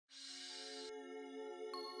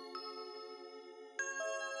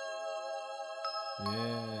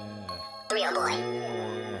Yeah. Thrillboy.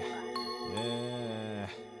 Yeah.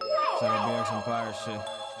 Trying to be on some pirate shit.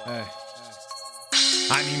 Hey.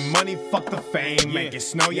 I need money, fuck the fame. Make it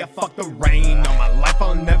snow, yeah, fuck the rain. On my life,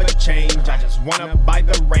 I'll never change. I just wanna buy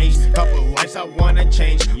the range. Couple lives I wanna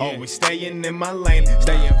change. Always staying in my lane.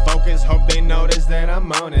 Staying focused, hope they notice that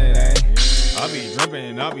I'm on it, eh? I'll be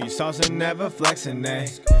drippin', I'll be saucing, never flexing, eh?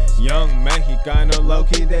 Young Mexicano,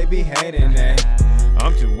 low-key, they be hating, eh?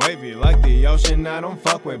 I'm too wavy like the ocean, I don't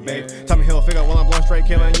fuck with, babe. Tommy Hill figure while I'm blowing straight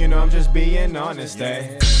killing, you know I'm just being honest,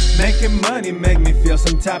 eh? Making money make me feel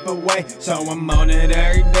some type of way, so I'm on it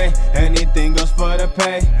every day. Anything goes for the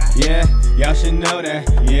pay, yeah, y'all should know that,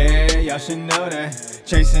 yeah, y'all should know that.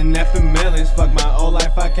 Chasing after millions, fuck my old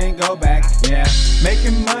life, I can't go back, yeah.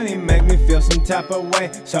 Making money make me feel some type of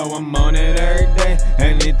way, so I'm on it every day.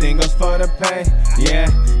 Anything goes for the pay, yeah,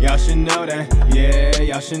 y'all should know that, yeah,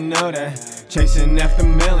 y'all should know that. Chasing after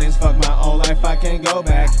millions, fuck my old life, I can't go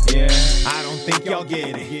back, yeah. I don't think y'all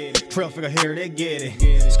get it. Trill figure here to get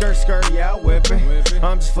it. Skirt, skirt, yeah, whipping.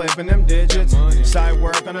 I'm just flipping them digits. Side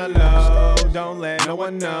work on the low, don't let no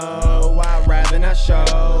one know. I'd rather not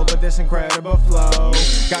show, but this incredible flow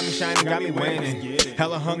got me shining, got me winning.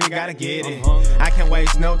 Hella hungry, gotta get it. I can't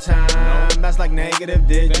waste no time, that's like negative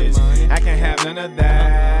digits. I can't have none of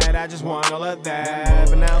that, I just want all of that.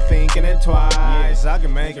 But now I'm thinking it twice, I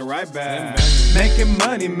can make it right back. Making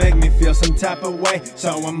money make me feel some type of way,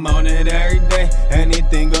 so I'm on it every day.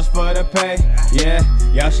 Anything goes for the pay, yeah,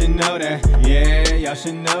 y'all should know that, yeah, y'all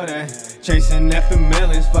should know that. Chasing after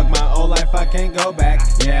millions, fuck my old life, I can't go back,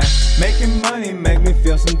 yeah. Making money make me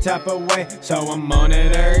feel some type of way, so I'm on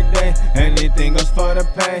it every day. Anything goes for the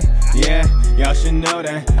pay, yeah, y'all should know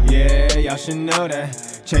that, yeah, y'all should know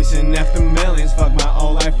that. Chasing after millions, fuck my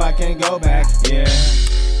old life, I can't go back, yeah.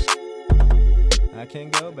 I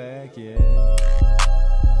can't go back, yeah.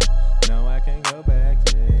 No, I can't go back,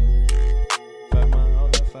 yeah.